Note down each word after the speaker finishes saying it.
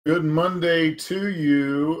Good Monday to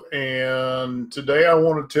you. And today I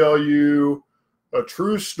want to tell you a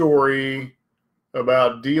true story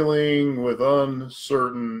about dealing with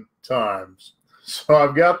uncertain times. So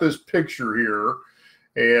I've got this picture here,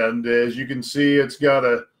 and as you can see, it's got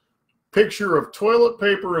a picture of toilet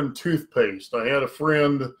paper and toothpaste. I had a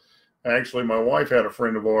friend, actually, my wife had a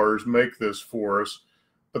friend of ours make this for us.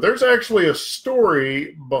 But there's actually a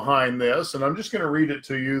story behind this, and I'm just going to read it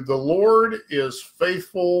to you. The Lord is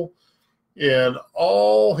faithful in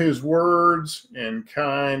all his words and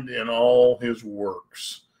kind in all his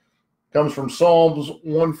works. Comes from Psalms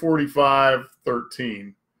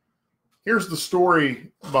 145:13. Here's the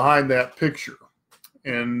story behind that picture.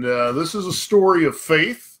 And this is a story of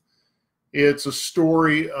faith. It's a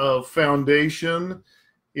story of foundation.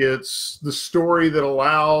 It's the story that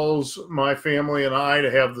allows my family and I to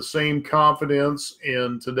have the same confidence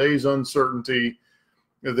in today's uncertainty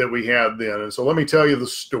that we had then. And so let me tell you the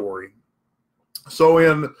story. So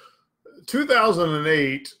in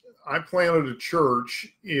 2008, I planted a church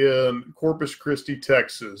in Corpus Christi,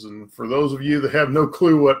 Texas. And for those of you that have no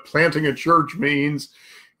clue what planting a church means,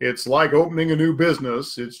 it's like opening a new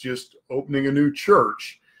business. It's just opening a new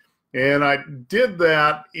church. And I did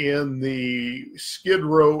that in the Skid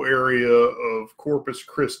Row area of Corpus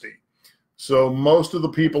Christi. So most of the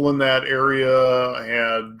people in that area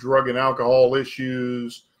had drug and alcohol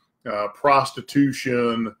issues,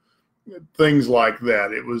 prostitution, things like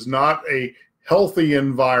that. It was not a healthy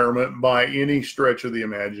environment by any stretch of the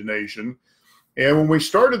imagination. And when we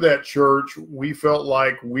started that church, we felt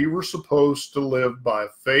like we were supposed to live by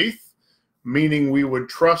faith, meaning we would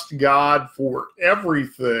trust God for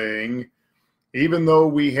everything, even though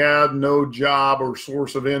we had no job or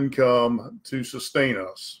source of income to sustain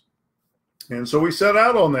us. And so we set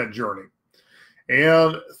out on that journey.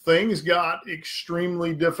 And things got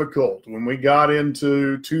extremely difficult. When we got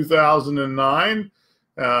into 2009,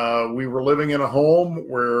 we were living in a home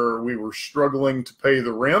where we were struggling to pay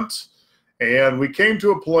the rent. And we came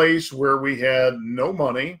to a place where we had no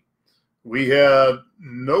money. We had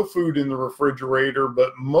no food in the refrigerator,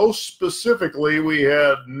 but most specifically, we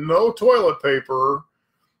had no toilet paper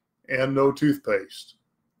and no toothpaste.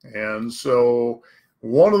 And so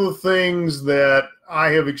one of the things that I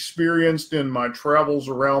have experienced in my travels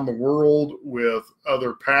around the world with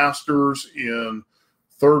other pastors in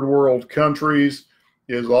third world countries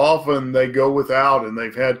is often they go without and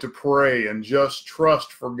they've had to pray and just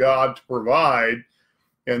trust for God to provide.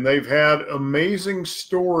 And they've had amazing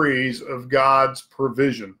stories of God's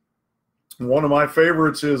provision. One of my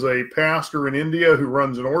favorites is a pastor in India who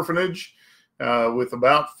runs an orphanage with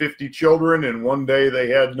about 50 children. And one day they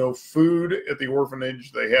had no food at the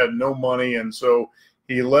orphanage. They had no money. And so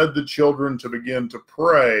he led the children to begin to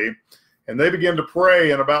pray. And they began to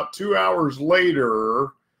pray. And about 2 hours later,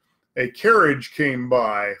 a carriage came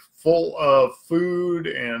by full of food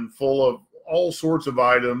and full of all sorts of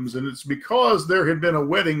items, and it's because there had been a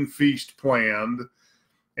wedding feast planned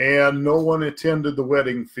and no one attended the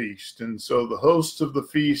wedding feast. And so the hosts of the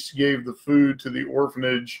feast gave the food to the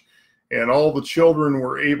orphanage and all the children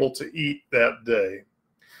were able to eat that day.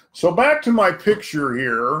 So back to my picture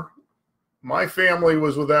here, my family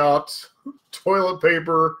was without toilet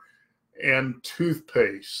paper and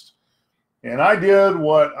toothpaste. And I did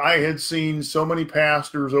what I had seen so many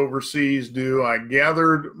pastors overseas do. I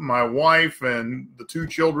gathered my wife and the two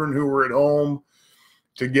children who were at home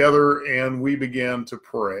together, and we began to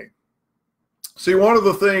pray. See, one of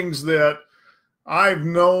the things that I've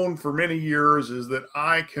known for many years is that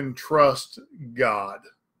I can trust God.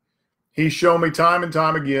 He's shown me time and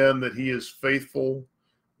time again that he is faithful,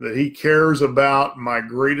 that he cares about my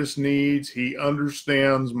greatest needs. He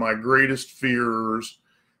understands my greatest fears.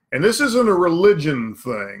 And this isn't a religion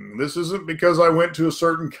thing. This isn't because I went to a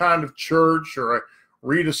certain kind of church or I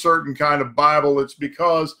read a certain kind of Bible. It's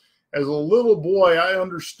because as a little boy, I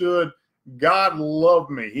understood God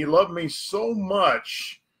loved me. He loved me so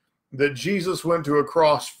much that Jesus went to a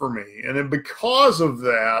cross for me. And because of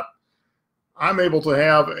that, I'm able to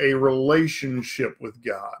have a relationship with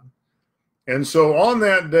God. And so on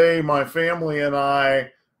that day, my family and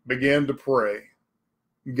I began to pray.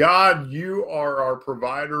 God, you are our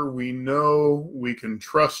provider. We know we can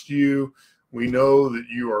trust you. We know that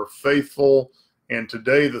you are faithful. And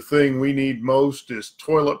today the thing we need most is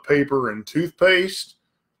toilet paper and toothpaste.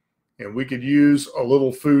 And we could use a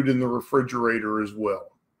little food in the refrigerator as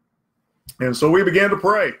well. And so we began to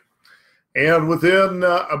pray. And within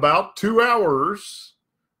about 2 hours,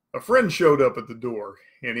 a friend showed up at the door.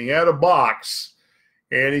 And he had a box.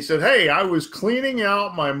 And he said, hey, I was cleaning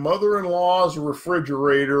out my mother-in-law's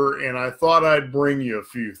refrigerator, and I thought I'd bring you a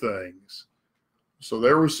few things. So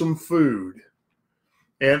there was some food.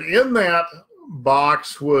 And in that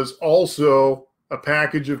box was also a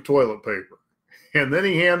package of toilet paper. And then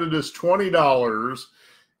he handed us $20,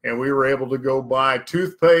 and we were able to go buy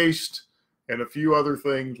toothpaste and a few other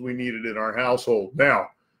things we needed in our household. Now,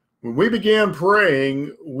 when we began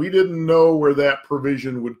praying, we didn't know where that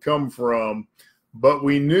provision would come from, but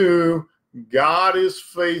we knew God is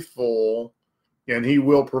faithful and he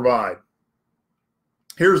will provide.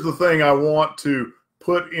 Here's the thing I want to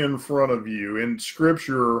put in front of you. In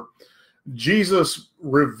Scripture, Jesus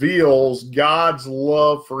reveals God's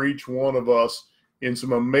love for each one of us in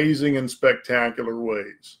some amazing and spectacular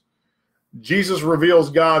ways. Jesus reveals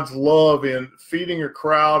God's love in feeding a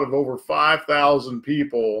crowd of over 5,000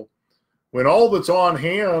 people when all that's on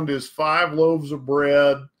hand is 5 loaves of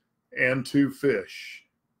bread and 2 fish.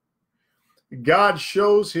 God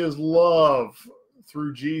shows his love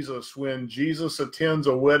through Jesus when Jesus attends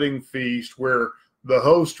a wedding feast where the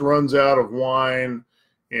host runs out of wine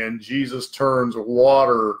and Jesus turns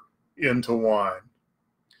water into wine.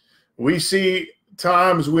 We see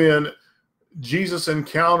times when Jesus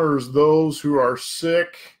encounters those who are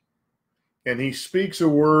sick and he speaks a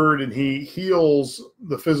word and he heals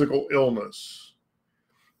the physical illness.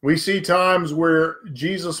 We see times where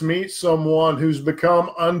Jesus meets someone who's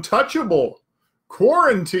become untouchable,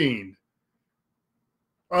 quarantined,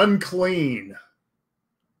 unclean.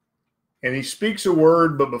 And he speaks a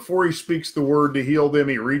word, but before he speaks the word to heal them,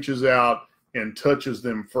 he reaches out and touches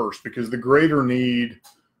them first, because the greater need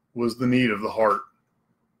was the need of the heart.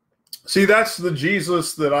 See, that's the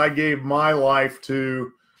Jesus that I gave my life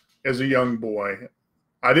to as a young boy.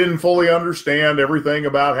 I didn't fully understand everything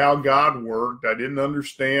about how God worked. I didn't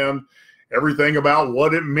understand everything about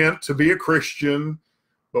what it meant to be a Christian.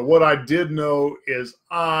 But what I did know is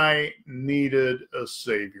I needed a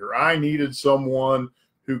Savior. I needed someone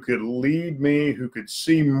who could lead me, who could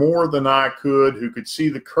see more than I could, who could see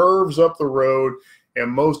the curves up the road, and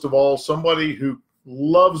most of all, somebody who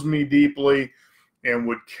loves me deeply and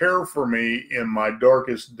would care for me in my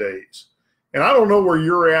darkest days. And I don't know where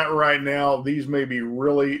you're at right now. These may be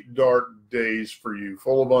really dark days for you,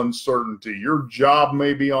 full of uncertainty. Your job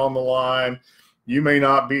may be on the line. You may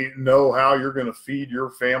not know how you're going to feed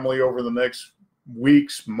your family over the next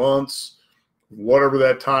weeks, months, whatever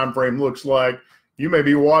that time frame looks like. You may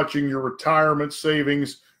be watching your retirement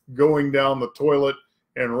savings going down the toilet,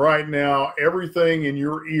 and right now everything in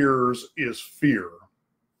your ears is fear.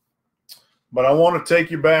 But I want to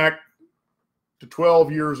take you back to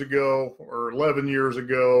 12 years ago or 11 years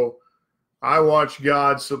ago. I watched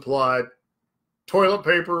God supply toilet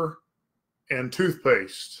paper and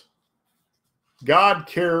toothpaste. God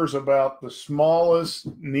cares about the smallest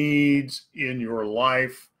needs in your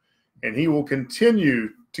life, and he will continue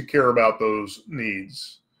to care about those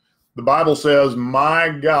needs. The Bible says, "My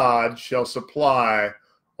God shall supply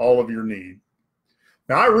all of your need."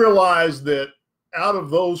 Now, I realize that out of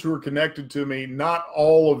those who are connected to me, not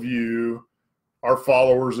all of you are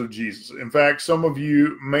followers of Jesus. In fact, some of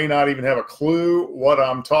you may not even have a clue what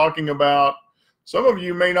I'm talking about. Some of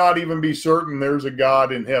you may not even be certain there's a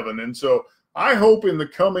God in heaven. And so I hope in the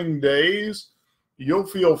coming days, you'll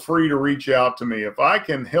feel free to reach out to me. If I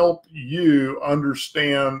can help you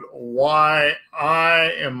understand why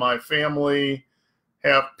I and my family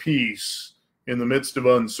have peace in the midst of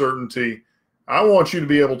uncertainty, I want you to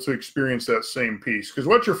be able to experience that same peace. Because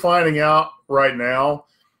what you're finding out right now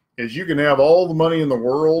is you can have all the money in the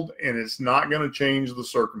world and it's not going to change the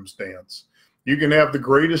circumstance. You can have the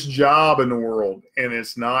greatest job in the world and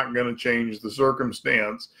it's not going to change the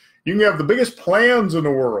circumstance. You can have the biggest plans in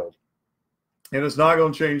the world and it's not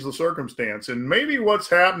going to change the circumstance. And maybe what's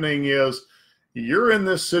happening is you're in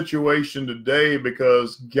this situation today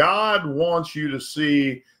because God wants you to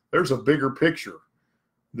see there's a bigger picture,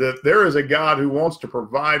 that there is a God who wants to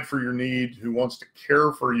provide for your need, who wants to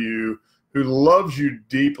care for you, who loves you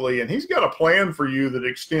deeply, and he's got a plan for you that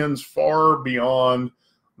extends far beyond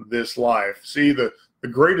this life. See, the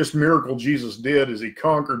greatest miracle Jesus did is he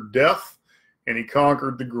conquered death and he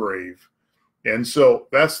conquered the grave. And so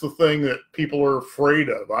that's the thing that people are afraid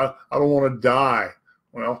of. I don't want to die.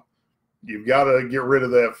 Well, you've got to get rid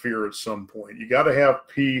of that fear at some point. You got to have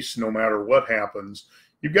peace no matter what happens.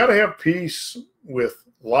 You've got to have peace with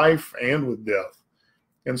life and with death.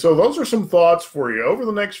 And so those are some thoughts for you. Over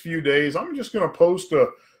the next few days, I'm just going to post a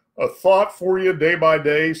thought for you day by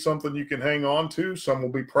day, something you can hang on to. Some will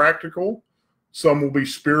be practical. Some will be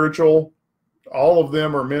spiritual. All of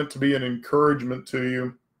them are meant to be an encouragement to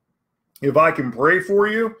you. If I can pray for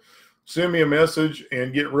you, send me a message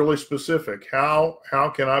and get really specific. How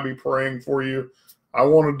can I be praying for you? I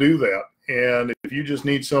want to do that. And if you just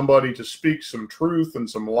need somebody to speak some truth and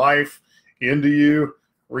some life into you,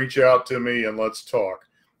 reach out to me and let's talk.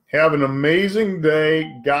 Have an amazing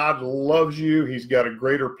day. God loves you. He's got a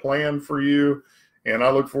greater plan for you. And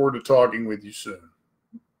I look forward to talking with you soon.